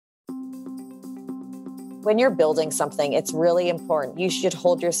When you're building something, it's really important. You should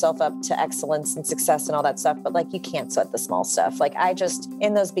hold yourself up to excellence and success and all that stuff, but like you can't sweat the small stuff. Like I just,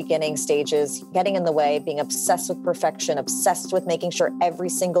 in those beginning stages, getting in the way, being obsessed with perfection, obsessed with making sure every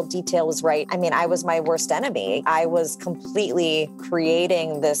single detail was right. I mean, I was my worst enemy. I was completely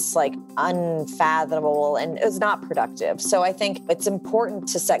creating this like unfathomable, and it was not productive. So I think it's important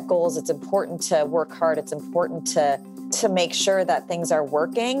to set goals. It's important to work hard. It's important to make sure that things are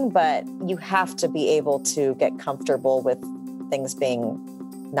working, but you have to be able to get comfortable with things being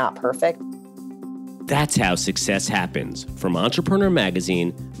not perfect. That's how success happens. From Entrepreneur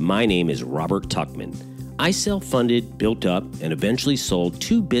Magazine, my name is Robert Tuchman. I self-funded, built up, and eventually sold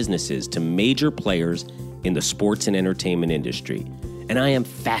 2 businesses to major players in the sports and entertainment industry. And I am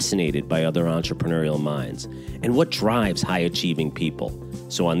fascinated by other entrepreneurial minds and what drives high-achieving people.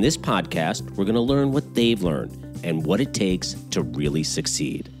 So on this podcast, we're going to learn what they've learned and what it takes to really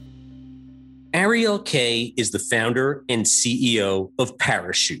succeed. Ariel Kay is the founder and CEO of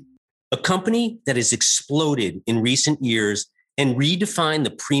Parachute, a company that has exploded in recent years and redefined the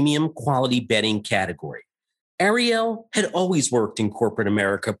premium quality bedding category. Ariel had always worked in corporate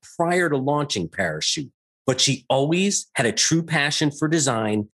America prior to launching Parachute, but she always had a true passion for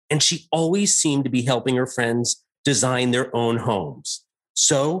design, and she always seemed to be helping her friends design their own homes.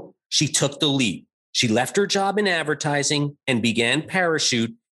 So she took the leap. She left her job in advertising and began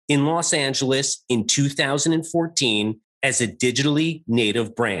Parachute in Los Angeles in 2014 as a digitally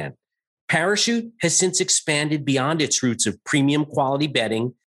native brand. Parachute has since expanded beyond its roots of premium quality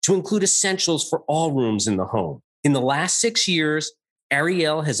bedding to include essentials for all rooms in the home. In the last 6 years,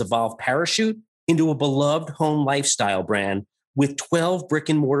 Ariel has evolved Parachute into a beloved home lifestyle brand with 12 brick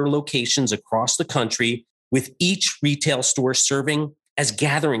and mortar locations across the country, with each retail store serving as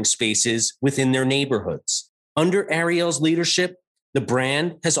gathering spaces within their neighborhoods. Under Ariel's leadership, the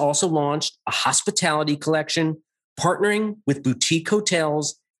brand has also launched a hospitality collection, partnering with boutique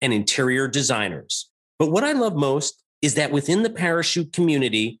hotels and interior designers. But what I love most is that within the Parachute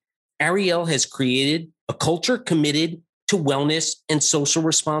community, Ariel has created a culture committed to wellness and social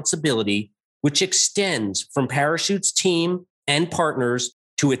responsibility, which extends from Parachute's team and partners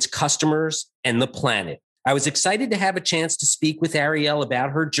to its customers and the planet. I was excited to have a chance to speak with Ariel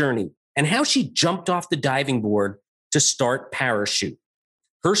about her journey and how she jumped off the diving board to start Parachute.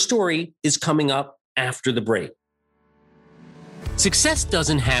 Her story is coming up after the break. Success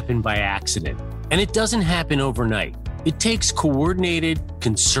doesn't happen by accident, and it doesn't happen overnight. It takes coordinated,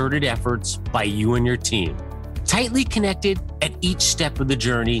 concerted efforts by you and your team, tightly connected at each step of the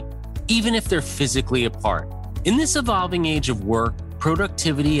journey, even if they're physically apart. In this evolving age of work,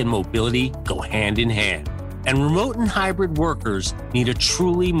 productivity and mobility go hand in hand, and remote and hybrid workers need a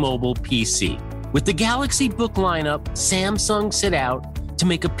truly mobile PC. With the Galaxy Book lineup, Samsung set out to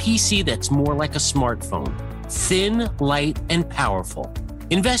make a PC that's more like a smartphone, thin, light, and powerful.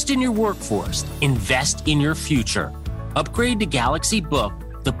 Invest in your workforce. Invest in your future. Upgrade to Galaxy Book,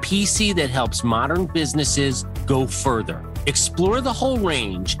 the PC that helps modern businesses go further. Explore the whole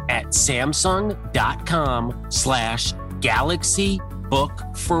range at samsung.com/Galaxy Book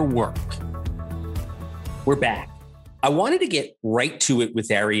for Work. We're back. I wanted to get right to it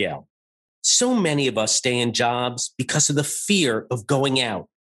with Ariel. So many of us stay in jobs because of the fear of going out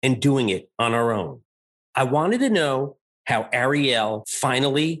and doing it on our own. I wanted to know how Ariel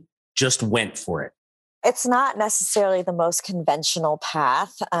finally just went for it. It's not necessarily the most conventional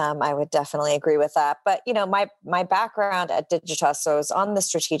path. I would definitely agree with that. But, you know, my background at Digitas, so I was on the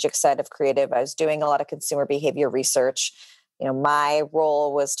strategic side of creative. I was doing a lot of consumer behavior research. You know, my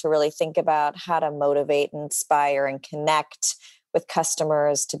role was to really think about how to motivate, inspire, and connect with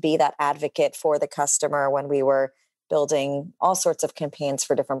customers, to be that advocate for the customer when we were building all sorts of campaigns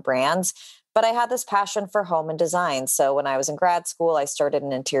for different brands. But I had this passion for home and design. So when I was in grad school, I started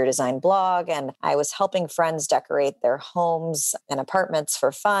an interior design blog, and I was helping friends decorate their homes and apartments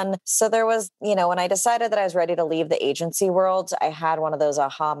for fun. So there was, you know, when I decided that I was ready to leave the agency world, I had one of those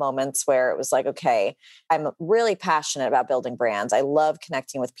aha moments where it was like, okay, I'm really passionate about building brands. I love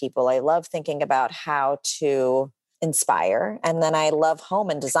connecting with people. I love thinking about how to inspire. And then I love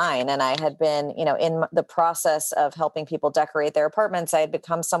home and design. And I had been, you know, in the process of helping people decorate their apartments, I had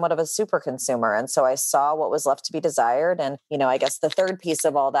become somewhat of a super consumer. And so I saw what was left to be desired. And, you know, I guess the third piece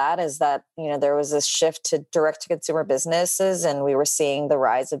of all that is that, you know, there was this shift to direct to consumer businesses, and we were seeing the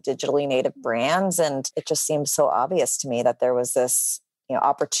rise of digitally native brands. And it just seemed so obvious to me that there was this, you know,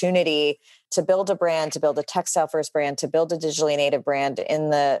 opportunity to build a brand, to build a textile first brand, to build a digitally native brand in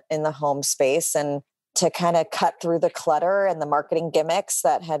the home space, and to kind of cut through the clutter and the marketing gimmicks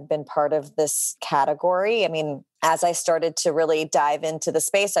that had been part of this category. I mean, as I started to really dive into the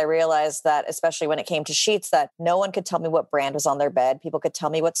space, I realized that, especially when it came to sheets, that no one could tell me what brand was on their bed. People could tell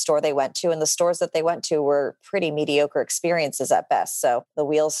me what store they went to, and the stores that they went to were pretty mediocre experiences at best. So the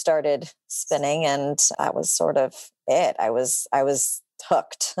wheels started spinning, and that was sort of it. I was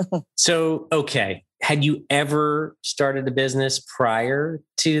hooked. So, okay. Had you ever started a business prior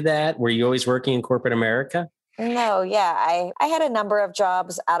to that? Were you always working in corporate America? No, yeah. I had a number of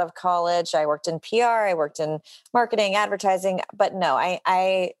jobs out of college. I worked in PR, I worked in marketing, advertising, but no,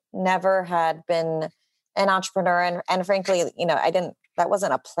 I never had been an entrepreneur. And frankly, that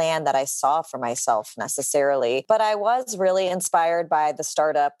wasn't a plan that I saw for myself necessarily, but I was really inspired by the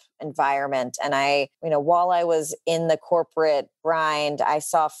startup environment. And while I was in the corporate grind, I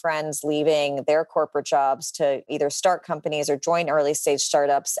saw friends leaving their corporate jobs to either start companies or join early stage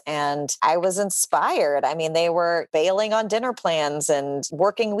startups. And I was inspired. I mean, they were bailing on dinner plans and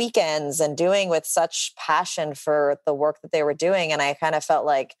working weekends and doing with such passion for the work that they were doing. And I kind of felt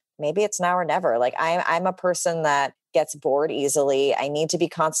like maybe it's now or never. Like I'm a person that gets bored easily. I need to be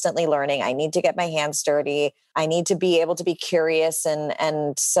constantly learning. I need to get my hands dirty. I need to be able to be curious.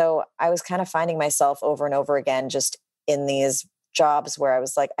 And so I was kind of finding myself over and over again, just in these jobs where I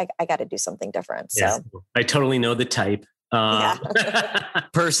was like, I got to do something different. So I totally know the type.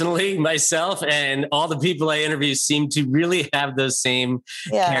 Personally, myself and all the people I interview seem to really have those same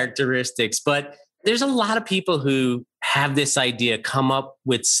characteristics. But there's a lot of people who have this idea, come up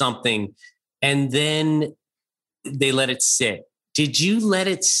with something, and then they let it sit. Did you let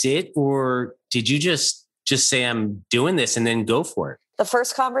it sit, or did you just say, I'm doing this, and then go for it? The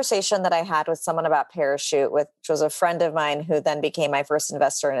first conversation that I had with someone about Parachute, which was a friend of mine who then became my first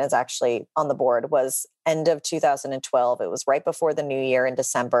investor and is actually on the board, was end of 2012. It was right before the new year in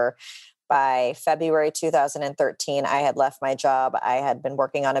December. By February 2013, I had left my job. I had been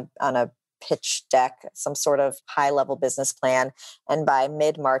working on a pitch deck, some sort of high-level business plan. And by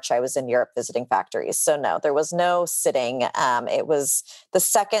mid-March, I was in Europe visiting factories. So no, there was no sitting. It was the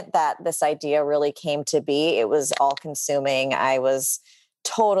second that this idea really came to be, it was all-consuming. I was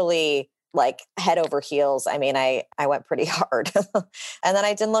totally like head over heels. I mean, I went pretty hard. And then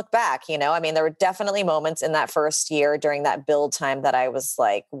I didn't look back, I mean, there were definitely moments in that first year during that build time that I was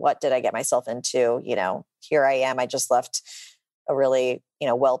like, what did I get myself into? Here I am. I just left a really,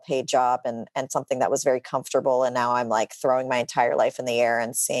 well-paid job and something that was very comfortable. And now I'm like throwing my entire life in the air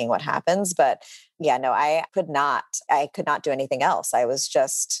and seeing what happens. But yeah, no, I could not do anything else. I was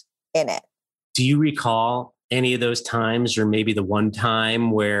just in it. Do you recall any of those times, or maybe the one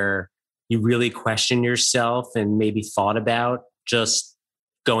time where you really questioned yourself and maybe thought about just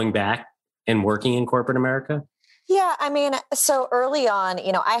going back and working in corporate America? Yeah, I mean, so early on,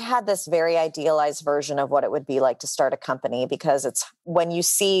 I had this very idealized version of what it would be like to start a company, because it's when you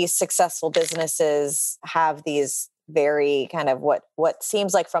see successful businesses have these very kind of what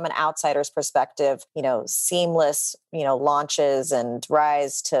seems like from an outsider's perspective, seamless, launches and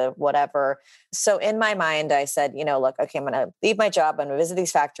rise to whatever. So in my mind, I said, look, okay, I'm going to leave my job. I'm going to visit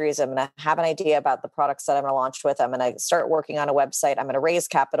these factories. I'm going to have an idea about the products that I'm going to launch with. I'm going to start working on a website. I'm going to raise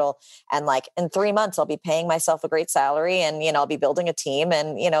capital. And like in 3 months, I'll be paying myself a great salary, and, I'll be building a team,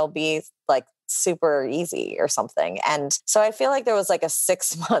 and, be like super easy or something. And so I feel like there was like a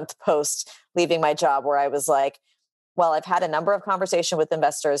 6-month post leaving my job where I was like, well, I've had a number of conversations with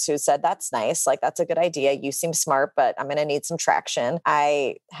investors who said, that's nice. Like, that's a good idea. You seem smart, but I'm going to need some traction.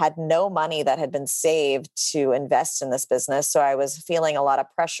 I had no money that had been saved to invest in this business. So I was feeling a lot of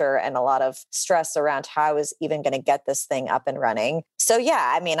pressure and a lot of stress around how I was even going to get this thing up and running. So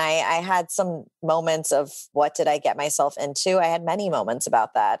yeah, I mean, I had some moments of what did I get myself into? I had many moments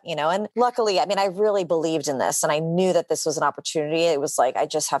about that, and luckily, I mean, I really believed in this and I knew that this was an opportunity. It was like, I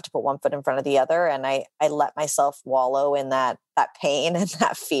just have to put one foot in front of the other. And I let myself wallow in that pain and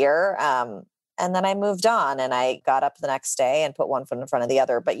that fear. And then I moved on and I got up the next day and put one foot in front of the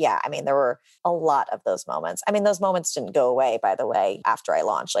other. But yeah, I mean, there were a lot of those moments. I mean, those moments didn't go away, by the way, after I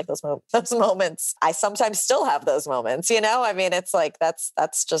launched. Like those moments, I sometimes still have those moments, I mean, it's like, that's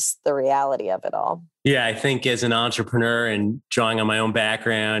just the reality of it all. Yeah, I think as an entrepreneur, and drawing on my own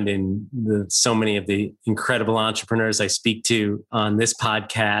background and so many of the incredible entrepreneurs I speak to on this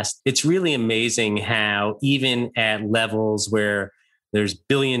podcast, it's really amazing how even at levels where there's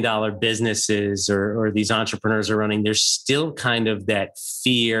billion-dollar businesses or these entrepreneurs are running, there's still kind of that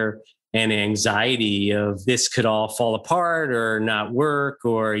fear and anxiety of this could all fall apart or not work,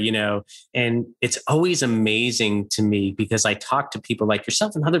 or, and it's always amazing to me because I talk to people like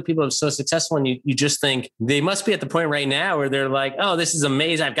yourself and other people who are so successful, and you just think they must be at the point right now where they're like, oh, this is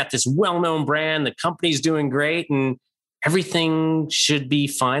amazing. I've got this well-known brand. The company's doing great and everything should be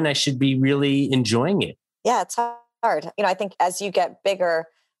fine. I should be really enjoying it. Yeah, it's hard. I think as you get bigger,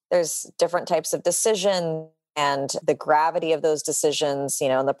 there's different types of decision and the gravity of those decisions,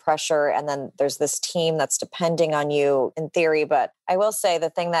 and the pressure. And then there's this team that's depending on you in theory. But I will say the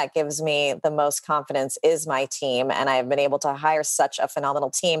thing that gives me the most confidence is my team. And I've been able to hire such a phenomenal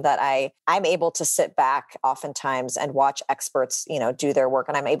team that I'm able to sit back oftentimes and watch experts, do their work.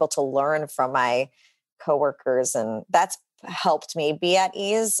 And I'm able to learn from my coworkers. And that's helped me be at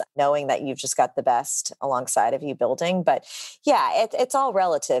ease knowing that you've just got the best alongside of you building. But yeah, it's all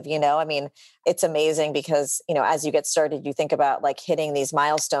relative, I mean, it's amazing because, as you get started, you think about like hitting these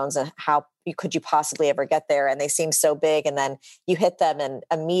milestones and how could you possibly ever get there? And they seem so big. And then you hit them and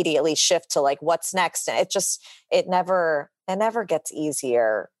immediately shift to like, what's next? And it never gets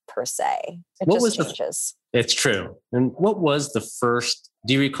easier per se. It just changes. It's true. And what was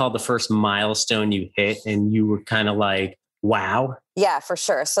do you recall the first milestone you hit and you were kind of like, wow. Yeah, for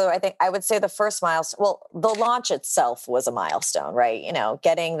sure. So I think I would say the first milestone, well, the launch itself was a milestone, right?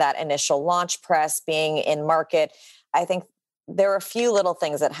 Getting that initial launch press, being in market. I think there were a few little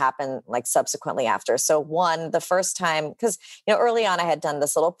things that happened like subsequently after. So one, the first time, because, early on I had done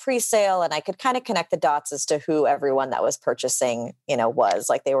this little pre-sale and I could kind of connect the dots as to who everyone that was purchasing, was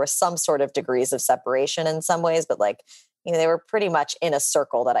like, they were some sort of degrees of separation in some ways, but like, they were pretty much in a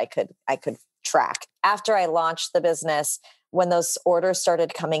circle that I could track. After I launched the business, when those orders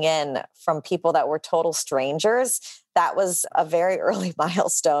started coming in from people that were total strangers, that was a very early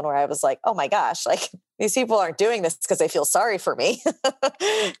milestone where I was like, oh my gosh, like these people aren't doing this because they feel sorry for me.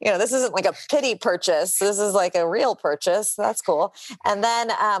 This isn't like a pity purchase. This is like a real purchase. That's cool. And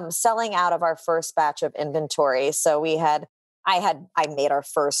then selling out of our first batch of inventory. So I made our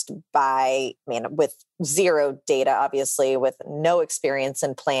first buy, with zero data, obviously, with no experience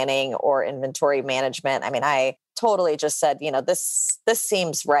in planning or inventory management. I totally just said, this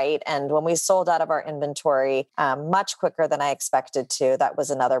seems right. And when we sold out of our inventory much quicker than I expected to, that was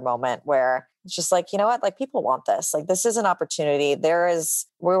another moment where it's just like, you know what, like people want this, like this is an opportunity.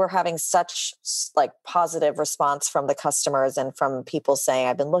 We were having such like positive response from the customers and from people saying,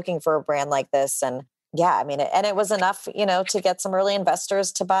 I've been looking for a brand like this. And yeah, and it was enough, to get some early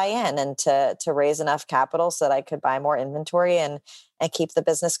investors to buy in and to raise enough capital so that I could buy more inventory and keep the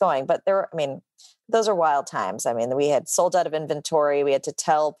business going. But those are wild times. We had sold out of inventory. We had to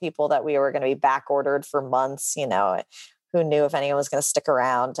tell people that we were going to be back ordered for months, who knew if anyone was going to stick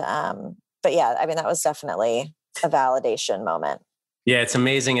around. But yeah, that was definitely a validation moment. Yeah, it's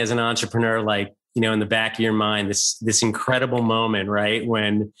amazing as an entrepreneur, like, in the back of your mind, this incredible moment, right?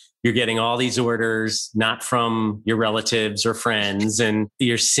 When you're getting all these orders, not from your relatives or friends, and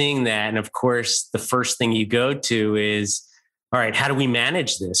you're seeing that. And of course, the first thing you go to is, all right, how do we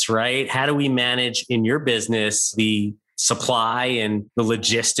manage this, right? How do we manage in your business the supply and the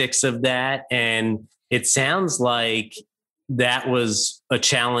logistics of that? And it sounds like that was a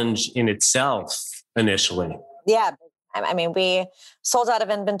challenge in itself initially. Yeah. We sold out of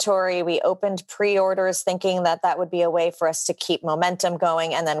inventory. We opened pre-orders thinking that would be a way for us to keep momentum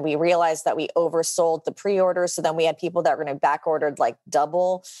going. And then we realized that we oversold the pre-orders. So then we had people that were going to back ordered like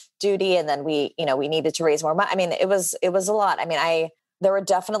double duty. And then we needed to raise more money. It was a lot. There were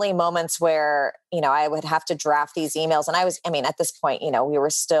definitely moments where, I would have to draft these emails. And at this point, we were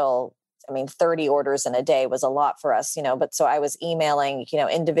still, 30 orders in a day was a lot for us, but so I was emailing,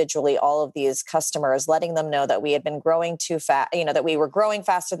 individually all of these customers, letting them know that we had been growing too fast, that we were growing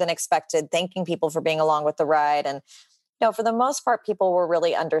faster than expected, thanking people for being along with the ride. And, for the most part, people were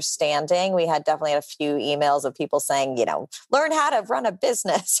really understanding. We had definitely a few emails of people saying, learn how to run a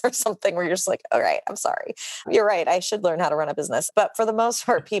business or something where you're just like, all right, I'm sorry. You're right. I should learn how to run a business. But for the most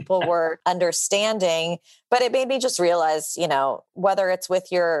part, people were understanding. But it made me just realize, whether it's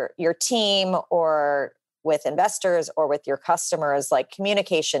with your team or with investors or with your customers, like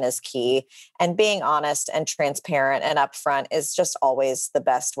communication is key, and being honest and transparent and upfront is just always the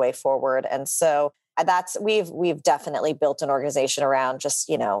best way forward. And so we've definitely built an organization around just,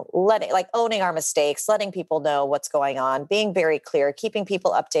 owning our mistakes, letting people know what's going on, being very clear, keeping people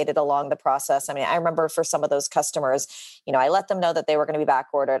updated along the process. I remember for some of those customers, I let them know that they were going to be back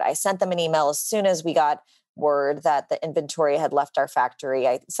ordered. I sent them an email as soon as we got word that the inventory had left our factory.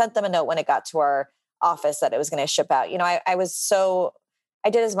 I sent them a note when it got to our office that it was going to ship out. I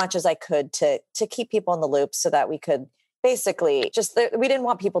did as much as I could to keep people in the loop so that we could basically we didn't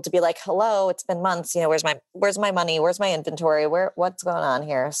want people to be like, hello, it's been months, where's my money? Where's my inventory? What's going on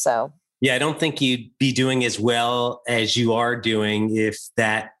here? So, yeah, I don't think you'd be doing as well as you are doing if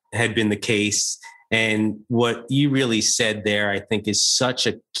that had been the case. And what you really said there, I think, is such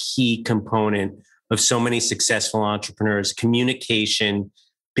a key component of so many successful entrepreneurs: communication,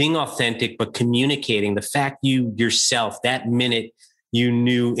 being authentic, but communicating the fact you yourself, that minute you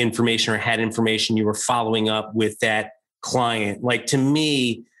knew information or had information, you were following up with that client. Like, to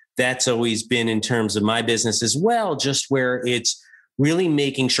me, that's always been in terms of my business as well, just where it's really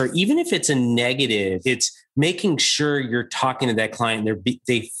making sure, even if it's a negative, it's making sure you're talking to that client.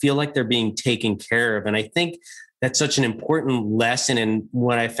 They feel like they're being taken care of. And I think that's such an important lesson, and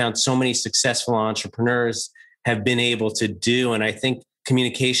what I found so many successful entrepreneurs have been able to do. And I think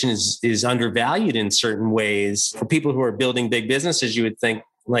communication is undervalued in certain ways. For people who are building big businesses, you would think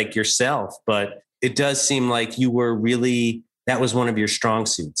like yourself, but it does seem like you were really, that was one of your strong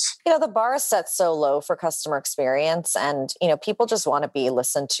suits. The bar is set so low for customer experience, and, people just want to be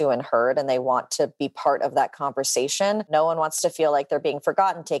listened to and heard, and they want to be part of that conversation. No one wants to feel like they're being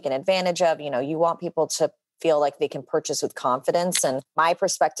forgotten, taken advantage of. You want people to feel like they can purchase with confidence. And my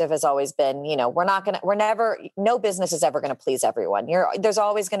perspective has always been, no business is ever going to please everyone. There's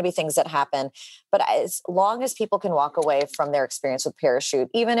always going to be things that happen. But as long as people can walk away from their experience with Parachute,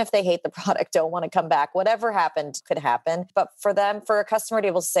 even if they hate the product, don't want to come back, whatever happened could happen. But for a customer to be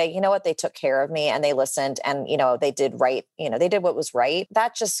able to say, you know what, they took care of me and they listened and, they did right, they did what was right.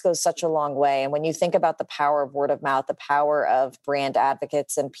 That just goes such a long way. And when you think about the power of word of mouth, the power of brand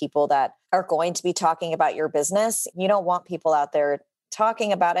advocates and people that are going to be talking about your business, you don't want people out there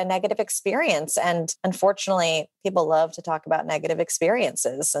talking about a negative experience. And unfortunately, people love to talk about negative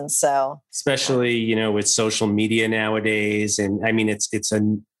experiences. And so, especially, with social media nowadays, and I mean, it's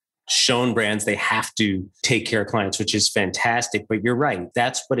shown brands, they have to take care of clients, which is fantastic. But you're right.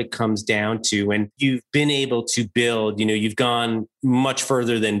 That's what it comes down to. And you've been able to build, you've gone much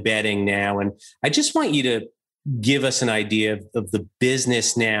further than bedding now. And I just want you to give us an idea of the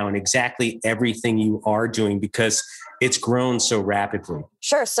business now and exactly everything you are doing, because it's grown so rapidly.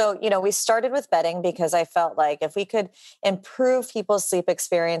 Sure. So, we started with bedding because I felt like if we could improve people's sleep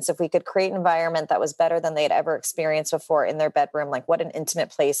experience, if we could create an environment that was better than they had ever experienced before in their bedroom, like what an intimate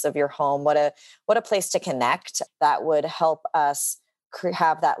place of your home, what a place to connect, that would help us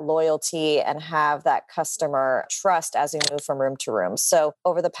have that loyalty and have that customer trust as we move from room to room. So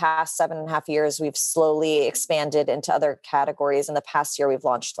over the past 7.5 years, we've slowly expanded into other categories. In the past year, we've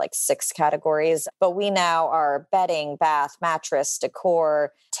launched like 6 categories, but we now are bedding, bath, mattress,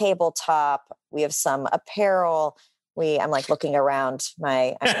 decor, tabletop. We have some apparel. I'm like looking around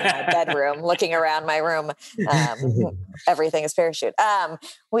my bedroom, looking around my room. Everything is Parachute.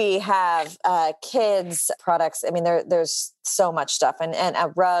 We have kids products. I mean, there's so much stuff and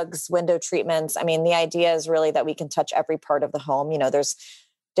rugs, window treatments. I mean, the idea is really that we can touch every part of the home. There's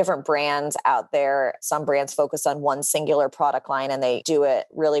different brands out there. Some brands focus on one singular product line and they do it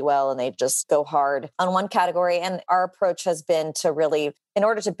really well and they just go hard on one category. And our approach has been to really, in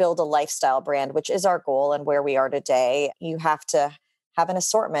order to build a lifestyle brand, which is our goal and where we are today, you have to have an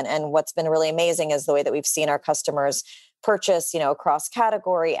assortment. And what's been really amazing is the way that we've seen our customers purchase, across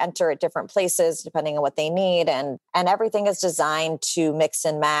category, enter at different places, depending on what they need. And everything is designed to mix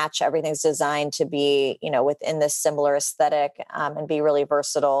and match. Everything's designed to be, within this similar aesthetic and be really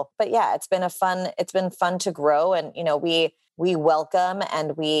versatile. But yeah, it's been fun to grow. And, we welcome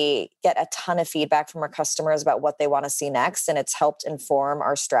and we get a ton of feedback from our customers about what they want to see next. And it's helped inform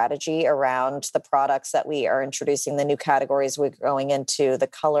our strategy around the products that we are introducing, the new categories we're going into, the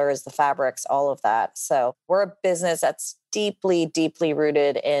colors, the fabrics, all of that. So we're a business that's deeply, deeply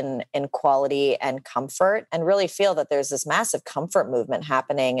rooted in quality and comfort, and really feel that there's this massive comfort movement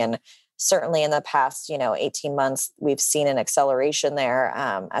happening. And certainly in the past, 18 months, we've seen an acceleration there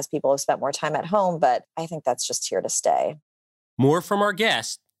as people have spent more time at home. But I think that's just here to stay. More from our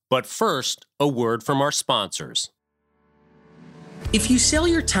guest, but first, a word from our sponsors. If you sell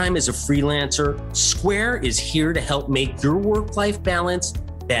your time as a freelancer, Square is here to help make your work-life balance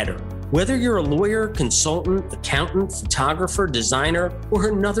better. Whether you're a lawyer, consultant, accountant, photographer, designer, or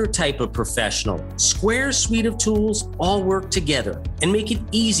another type of professional, Square's suite of tools all work together and make it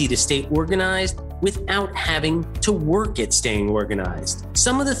easy to stay organized without having to work at staying organized.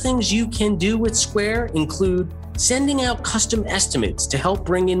 Some of the things you can do with Square include sending out custom estimates to help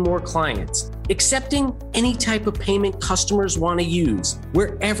bring in more clients, accepting any type of payment customers want to use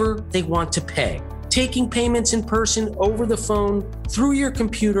wherever they want to pay, taking payments in person, over the phone, through your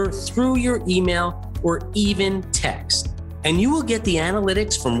computer, through your email, or even text. And you will get the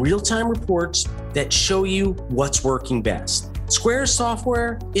analytics from real-time reports that show you what's working best. Square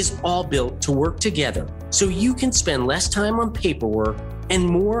software is all built to work together so you can spend less time on paperwork and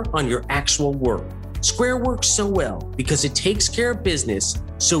more on your actual work. Square works so well because it takes care of business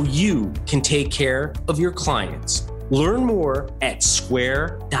so you can take care of your clients. Learn more at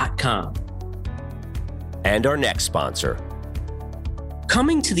square.com. And our next sponsor.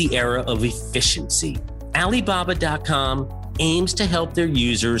 Coming to the era of efficiency, Alibaba.com aims to help their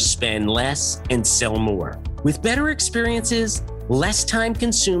users spend less and sell more. With better experiences, less time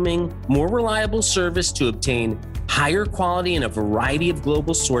consuming, more reliable service to obtain higher quality and a variety of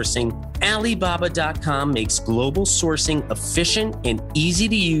global sourcing, Alibaba.com makes global sourcing efficient and easy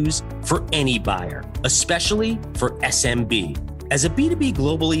to use for any buyer, especially for SMB. As a B2B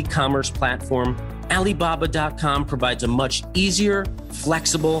global e-commerce platform, Alibaba.com provides a much easier,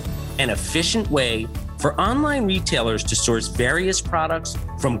 flexible, and efficient way for online retailers to source various products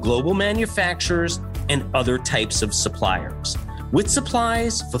from global manufacturers and other types of suppliers. With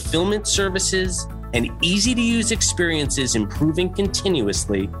supplies, fulfillment services, and easy-to-use experiences improving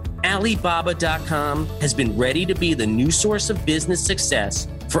continuously, Alibaba.com has been ready to be the new source of business success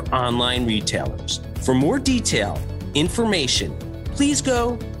for online retailers. For more detail, information, please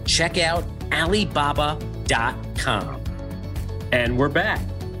go check out Alibaba.com. And we're back.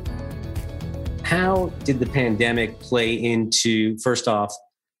 How did the pandemic play into, first off,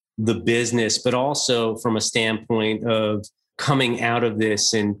 the business, but also from a standpoint of coming out of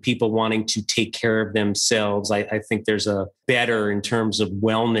this and people wanting to take care of themselves? I think there's a better in terms of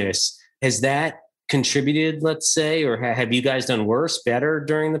wellness. Has that contributed, let's say, or have you guys done worse, better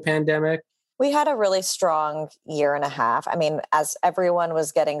during the pandemic? We had a really strong year and a half. I mean, as everyone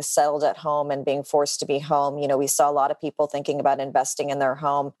was getting settled at home and being forced to be home, we saw a lot of people thinking about investing in their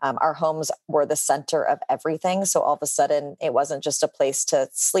home. Our homes were the center of everything. So all of a sudden, it wasn't just a place to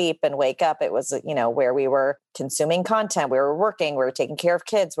sleep and wake up. It was, where we were consuming content, we were working, we were taking care of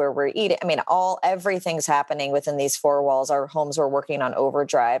kids, where we're eating. I mean, everything's happening within these four walls. Our homes were working on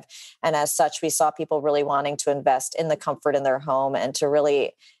overdrive. And as such, we saw people really wanting to invest in the comfort in their home and to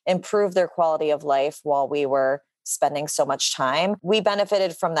really improve their quality of life while we were spending so much time. We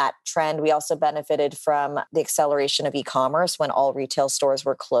benefited from that trend. We also benefited from the acceleration of e-commerce when all retail stores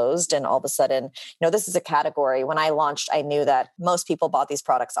were closed. And all of a sudden, this is a category. When I launched, I knew that most people bought these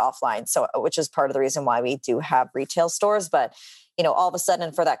products offline. So, which is part of the reason why we do have retail stores. But all of a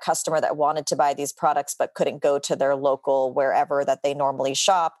sudden for that customer that wanted to buy these products but couldn't go to their local wherever that they normally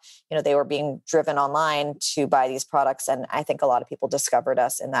shop, they were being driven online to buy these products. And I think a lot of people discovered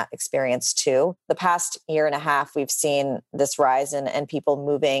us in that experience too. The past year and a half, we've seen this rise in people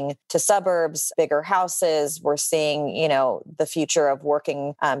moving to suburbs, bigger houses. We're seeing, the future of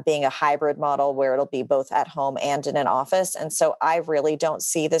working, being a hybrid model where it'll be both at home and in an office. And so I really don't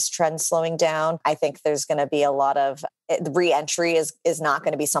see this trend slowing down. I think there's going to be a lot of re-entry is not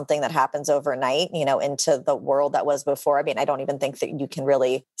going to be something that happens overnight, into the world that was before. I mean, I don't even think that you can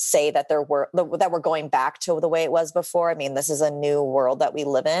really say that we're going back to the way it was before. I mean, this is a new world that we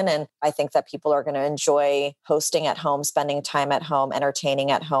live in. And I think that people are going to enjoy hosting at home, spending time at home,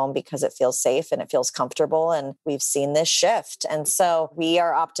 entertaining at home because it feels safe and it feels comfortable. And we've seen this shift. And so we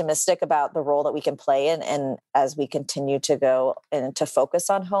are optimistic about the role that we can play in. And as we continue to go and to focus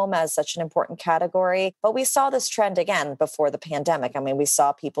on home as such an important category. But we saw this trend again before the pandemic. I mean, we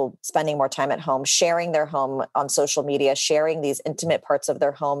saw people spending more time at home, sharing their home on social media, sharing these intimate parts of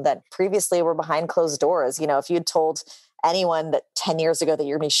their home that previously were behind closed doors. If you'd told anyone that 10 years ago that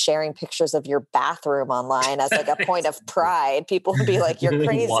you're going to be sharing pictures of your bathroom online as like a point of pride, people would be like, you're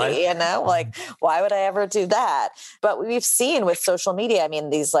crazy, like, why would I ever do that? But we've seen with social media, I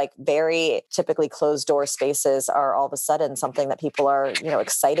mean, these like very typically closed door spaces are all of a sudden something that people are,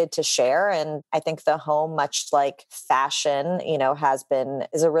 excited to share. And I think the home, much like fashion,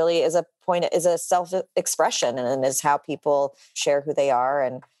 is a self-expression and is how people share who they are.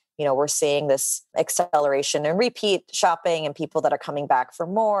 And we're seeing this acceleration and repeat shopping and people that are coming back for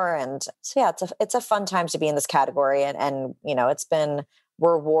more. And so, yeah, it's a fun time to be in this category. And it's been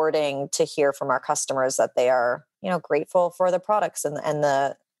rewarding to hear from our customers that they are, grateful for the products and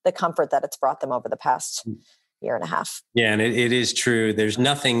the comfort that it's brought them over the past year and a half. Yeah. And it is true. There's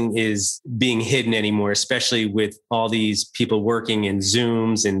nothing is being hidden anymore, especially with all these people working in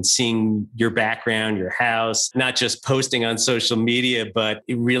Zooms and seeing your background, your house, not just posting on social media, but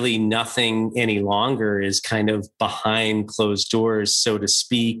really nothing any longer is kind of behind closed doors, so to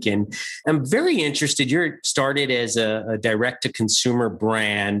speak. And I'm very interested. You're started as a direct to consumer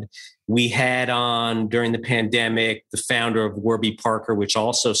brand. We had on during the pandemic, the founder of Warby Parker, which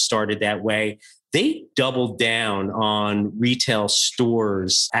also started that way. They doubled down on retail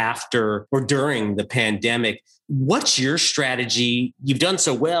stores after or during the pandemic. What's your strategy? You've done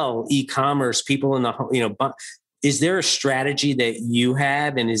so well, e-commerce, people in the, is there a strategy that you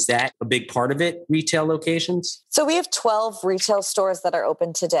have? And is that a big part of it, retail locations? So we have 12 retail stores that are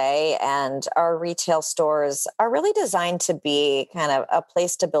open today. And our retail stores are really designed to be kind of a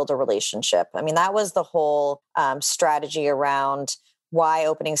place to build a relationship. I mean, that was the whole strategy around why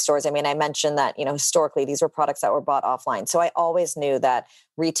opening stores. I mean, I mentioned that, historically these were products that were bought offline. So I always knew that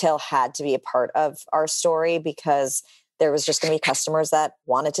retail had to be a part of our story because there was just going to be customers that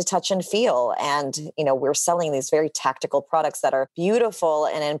wanted to touch and feel. And, we're selling these very tactical products that are beautiful.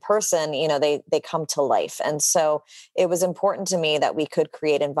 And in person, they come to life. And so it was important to me that we could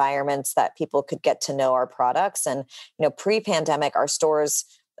create environments that people could get to know our products. And, pre-pandemic, our stores,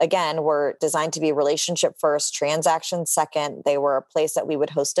 again, were designed to be relationship first, transaction second. They were a place that we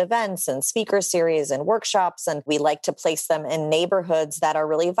would host events and speaker series and workshops. And we like to place them in neighborhoods that are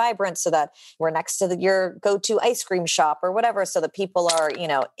really vibrant so that we're next to your go-to ice cream shop or whatever, so that people are,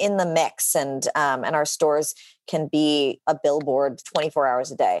 in the mix, and our stores can be a billboard 24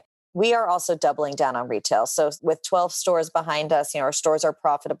 hours a day. We are also doubling down on retail. So with 12 stores behind us, our stores are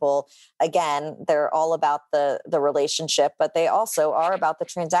profitable. Again, they're all about the relationship, but they also are about the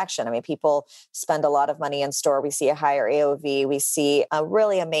transaction. I mean, people spend a lot of money in store. We see a higher AOV. We see a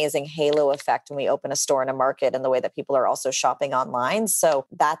really amazing halo effect when we open a store in a market, and the way that people are also shopping online. So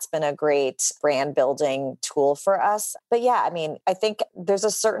that's been a great brand building tool for us. But yeah, I mean, I think there's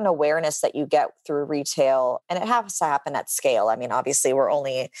a certain awareness that you get through retail, and it has to happen at scale. I mean, obviously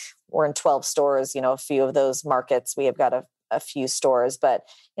we're in 12 stores, a few of those markets, we have got a few stores, but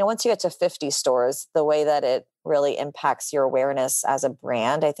once you get to 50 stores, the way that it really impacts your awareness as a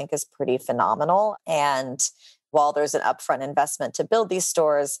brand, I think is pretty phenomenal. And while there's an upfront investment to build these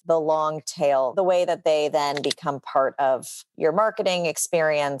stores, the long tail, the way that they then become part of your marketing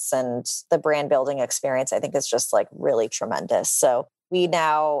experience and the brand building experience, I think is just like really tremendous. So we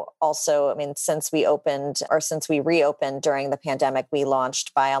now also, since we reopened during the pandemic, we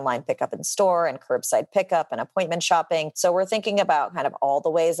launched buy online, pickup in store and curbside pickup and appointment shopping. So we're thinking about kind of all the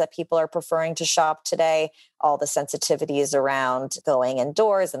ways that people are preferring to shop today, all the sensitivities around going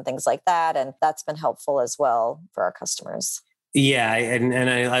indoors and things like that. And that's been helpful as well for our customers. Yeah. And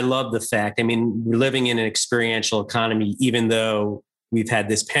I love the fact, we're living in an experiential economy, even though we've had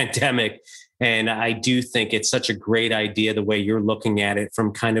this pandemic. And I do think it's such a great idea, the way you're looking at it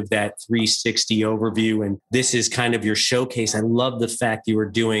from kind of that 360 overview. And this is kind of your showcase. I love the fact you were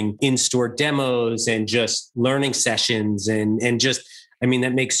doing in-store demos and just learning sessions and just,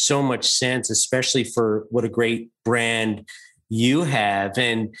 that makes so much sense, especially for what a great brand you have.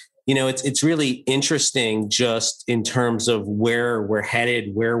 And, it's really interesting just in terms of where we're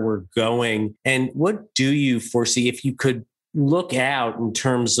headed, where we're going. And what do you foresee if you could look out in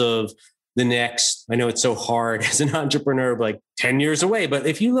terms of the next, I know it's so hard as an entrepreneur, like 10 years away, but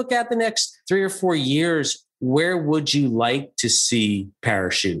if you look at the next 3 or 4 years, where would you like to see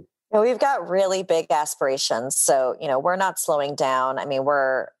Parachute? We've got really big aspirations. So, we're not slowing down.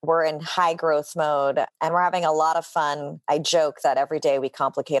 We're in high growth mode and we're having a lot of fun. I joke that every day we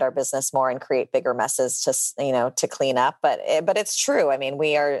complicate our business more and create bigger messes to clean up. But it's true.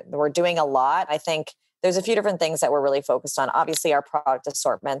 We're doing a lot. I think there's a few different things that we're really focused on. Obviously, our product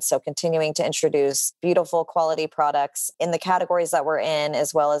assortment. So continuing to introduce beautiful quality products in the categories that we're in,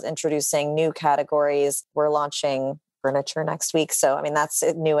 as well as introducing new categories. We're launching furniture next week. So, that's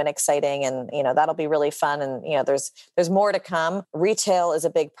new and exciting, and, that'll be really fun. And, there's more to come. Retail is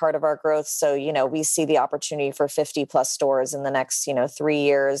a big part of our growth. So, we see the opportunity for 50 plus stores in the next, 3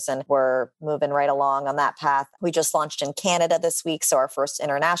 years, and we're moving right along on that path. We just launched in Canada this week. So our first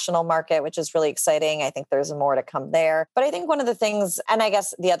international market, which is really exciting. I think there's more to come there. But I think one of the things, and I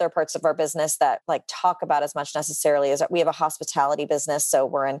guess the other parts of our business that talk about as much necessarily, is that we have a hospitality business. So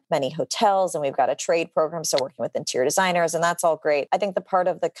we're in many hotels and we've got a trade program. So working with interior designers, and that's all great. I think the part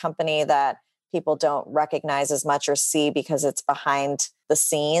of the company that people don't recognize as much or see because it's behind the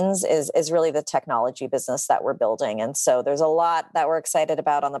scenes is really the technology business that we're building. And so there's a lot that we're excited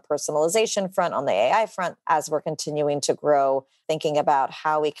about on the personalization front, on the AI front, as we're continuing to grow, thinking about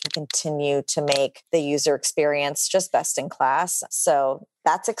how we can continue to make the user experience just best in class. So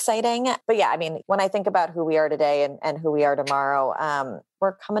that's exciting. But yeah, when I think about who we are today and who we are tomorrow,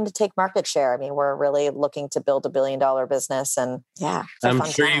 we're coming to take market share. We're really looking to build $1 billion business, and yeah, I'm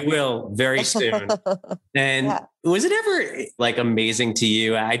sure you will very soon. And yeah. Was it ever amazing to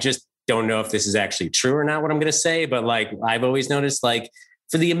you? I just don't know if this is actually true or not, what I'm going to say, but I've always noticed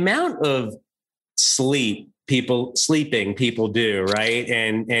for the amount of sleeping people do, right?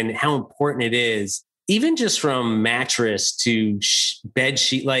 And how important it is, even just from mattress to bed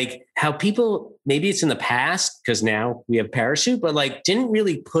sheet, how people, maybe it's in the past because now we have Parachute, but didn't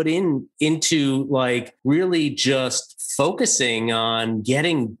really put into really just focusing on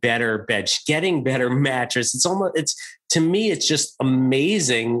getting better bed, getting better mattress. To me, it's just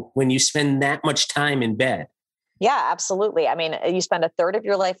amazing when you spend that much time in bed. Yeah, absolutely. You spend a third of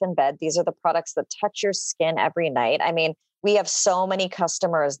your life in bed. These are the products that touch your skin every night. we have so many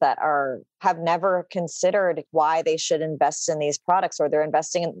customers that have never considered why they should invest in these products, or they're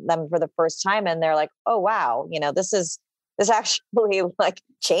investing in them for the first time. And they're like, oh, wow, this actually like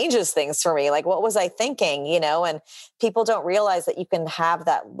changes things for me. Like, what was I thinking? And people don't realize that you can have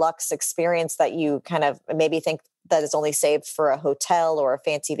that luxe experience that you kind of maybe think that is only saved for a hotel or a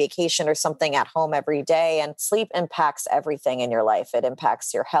fancy vacation or something at home every day. And sleep impacts everything in your life. It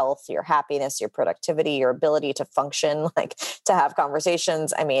impacts your health, your happiness, your productivity, your ability to function, like to have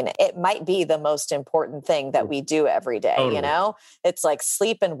conversations. I mean, it might be the most important thing that we do every day. Totally. It's like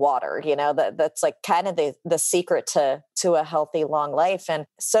sleep and water, that's like kind of the secret to a healthy, long life. And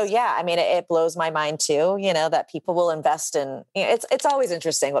so, yeah, I mean, it blows my mind too, that people will invest in, it's always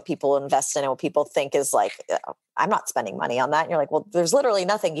interesting what people invest in and what people think is like, I'm not spending money on that. And you're like, well, there's literally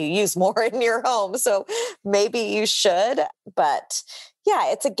nothing you use more in your home. So maybe you should, but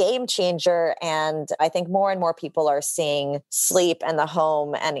yeah, it's a game changer. And I think more and more people are seeing sleep and the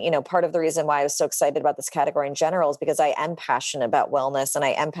home. And, part of the reason why I was so excited about this category in general is because I am passionate about wellness, and I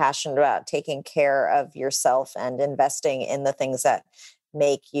am passionate about taking care of yourself and investing in the things that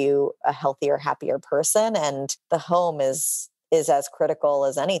make you a healthier, happier person. And the home is as critical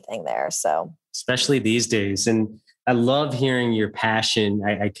as anything there. So especially these days. And I love hearing your passion.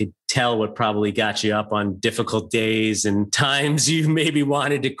 I could tell what probably got you up on difficult days and times you maybe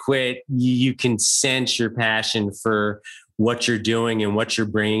wanted to quit. You can sense your passion for what you're doing and what you're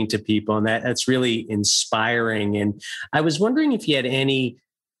bringing to people. And that's really inspiring. And I was wondering if you had any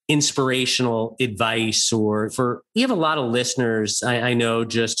inspirational advice, or we have a lot of listeners, I know,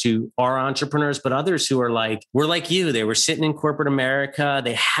 just who are entrepreneurs, but others who are like, we're like you, they were sitting in corporate America,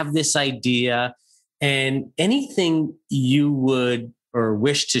 they have this idea, and anything you would or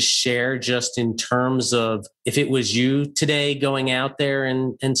wish to share just in terms of if it was you today going out there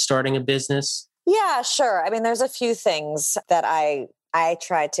and starting a business? Yeah, sure. I mean, there's a few things that I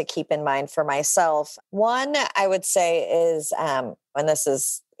try to keep in mind for myself. One, I would say is, and this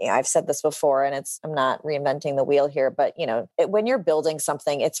is, I've said this before, and I'm not reinventing the wheel here, but when you're building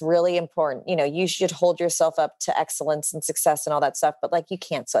something, it's really important. You should hold yourself up to excellence and success and all that stuff, but like, you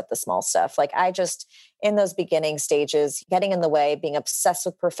can't sweat the small stuff. Like, I just, in those beginning stages, getting in the way, being obsessed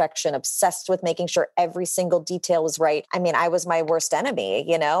with perfection, obsessed with making sure every single detail was right. I mean, I was my worst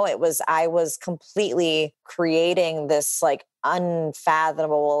enemy. I was completely creating this like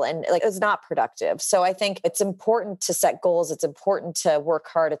unfathomable, and like, it was not productive. So I think it's important to set goals. It's important to work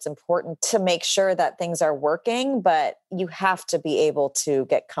hard. It's important to make sure that things are working, but you have to be able to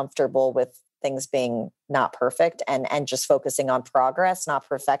get comfortable with things being not perfect, and just focusing on progress, not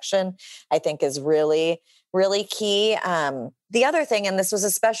perfection, I think is really, really key. The other thing, and this was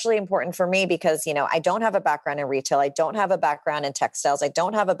especially important for me because, I don't have a background in retail. I don't have a background in textiles. I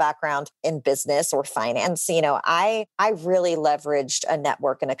don't have a background in business or finance. I really leveraged a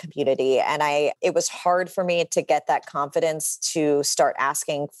network and a community. And it was hard for me to get that confidence to start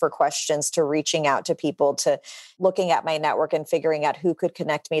asking for questions, to reaching out to people, to looking at my network and figuring out who could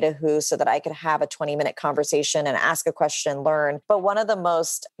connect me to who, so that I could have a 20-minute conversation and ask a question, learn. But one of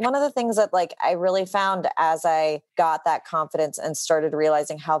the things that like I really found as I got that confidence and started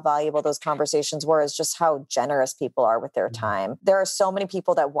realizing how valuable those conversations were is just how generous people are with their time. There are so many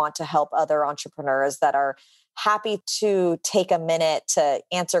people that want to help other entrepreneurs that are happy to take a minute to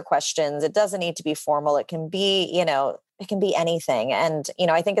answer questions. It doesn't need to be formal. It can be, it can be anything. And,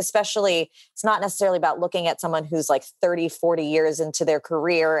 I think especially it's not necessarily about looking at someone who's like 30, 40 years into their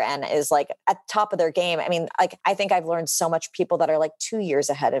career and is like at the top of their game. I mean, like, I think I've learned so much people that are like 2 years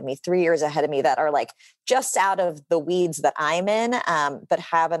ahead of me, 3 years ahead of me, that are like just out of the weeds that I'm in, but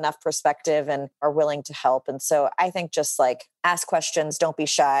have enough perspective and are willing to help. And so I think just like ask questions, don't be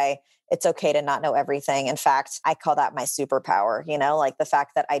shy. It's okay to not know everything. In fact, I call that my superpower, like the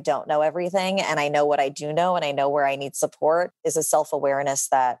fact that I don't know everything and I know what I do know and I know where I need support is a self-awareness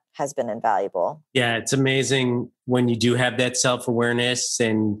that has been invaluable. Yeah, it's amazing when you do have that self-awareness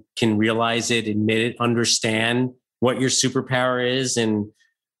and can realize it, admit it, understand what your superpower is and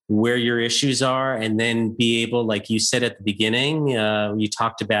where your issues are, and then be able, like you said at the beginning, you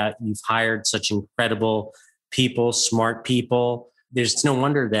talked about you've hired such incredible people, smart people. There's no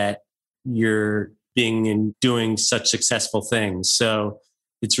wonder that you're being and doing such successful things. So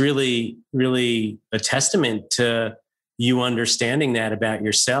it's really, really a testament to you understanding that about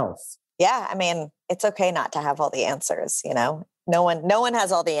yourself. Yeah. I mean, it's okay not to have all the answers, no one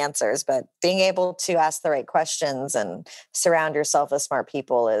has all the answers, but being able to ask the right questions and surround yourself with smart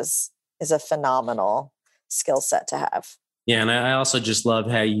people is a phenomenal skill set to have. Yeah. And I also just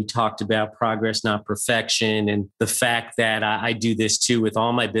love how you talked about progress, not perfection. And the fact that I do this too with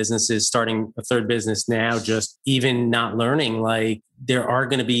all my businesses, starting a third business now, just even not learning, like there are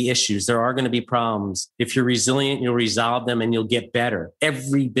going to be issues. There are going to be problems. If you're resilient, you'll resolve them and you'll get better.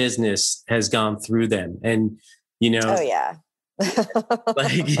 Every business has gone through them. And, oh yeah.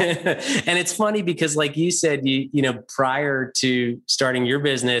 And it's funny because like you said, prior to starting your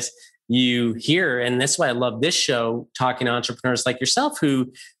business, you hear, and that's why I love this show, talking to entrepreneurs like yourself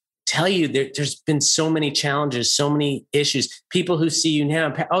who tell you there's been so many challenges, so many issues. People who see you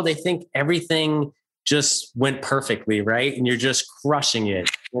now, they think everything just went perfectly, right? And you're just crushing it.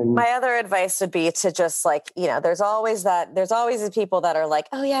 And my other advice would be to just there's always the people that are like,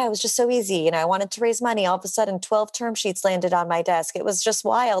 oh yeah, it was just so easy. I wanted to raise money. All of a sudden 12 term sheets landed on my desk. It was just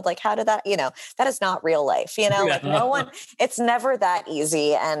wild. Like, how did that, that is not real life, like no one, it's never that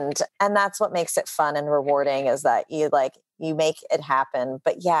easy. And that's what makes it fun and rewarding is that you make it happen.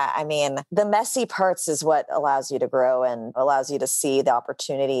 But yeah, I mean, the messy parts is what allows you to grow and allows you to see the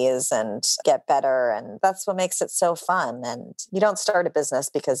opportunities and get better. And that's what makes it so fun. And you don't start a business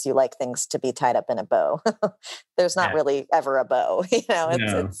because you like things to be tied up in a bow. There's not really ever a bow,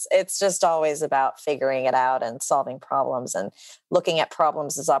 it's just always about figuring it out and solving problems and looking at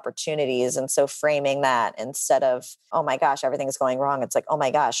problems as opportunities. And so framing that instead of, oh my gosh, everything's going wrong. It's like, oh my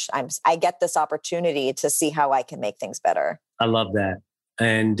gosh, I get this opportunity to see how I can make things better. I love that.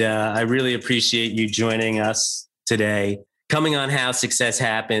 And I really appreciate you joining us today. Coming on How Success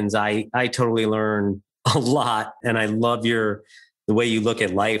Happens, I totally learn a lot. And I love the way you look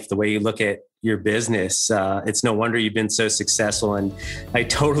at life, the way you look at your business. It's no wonder you've been so successful. And I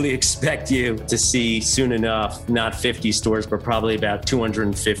totally expect you to see soon enough, not 50 stores, but probably about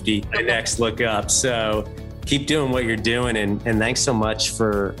 250 the next look up. So keep doing what you're doing. And thanks so much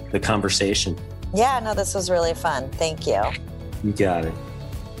for the conversation. Yeah, no, this was really fun. Thank you. You got it.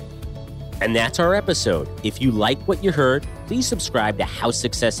 And that's our episode. If you like what you heard, please subscribe to How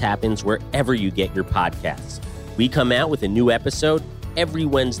Success Happens wherever you get your podcasts. We come out with a new episode every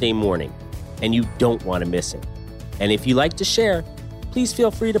Wednesday morning, and you don't want to miss it. And if you like to share, please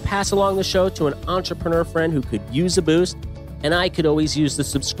feel free to pass along the show to an entrepreneur friend who could use a boost, and I could always use the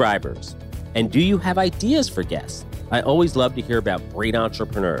subscribers. And do you have ideas for guests? I always love to hear about great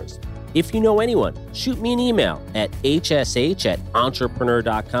entrepreneurs. If you know anyone, shoot me an email at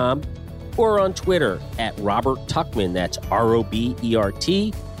hsh@entrepreneur.com or on Twitter at Robert Tuchman, that's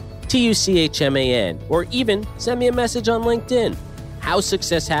RobertTuchman, or even send me a message on LinkedIn. How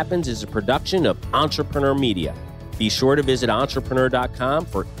Success Happens is a production of Entrepreneur Media. Be sure to visit entrepreneur.com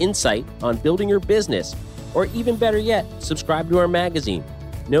for insight on building your business, or even better yet, subscribe to our magazine.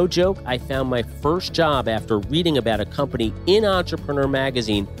 No joke, I found my first job after reading about a company in Entrepreneur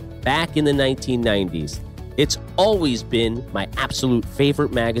Magazine back in the 1990s. It's always been my absolute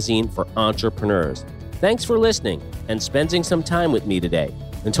favorite magazine for entrepreneurs. Thanks for listening and spending some time with me today.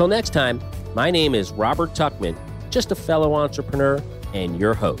 Until next time, my name is Robert Tuchman, just a fellow entrepreneur and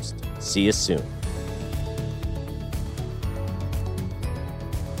your host. See you soon.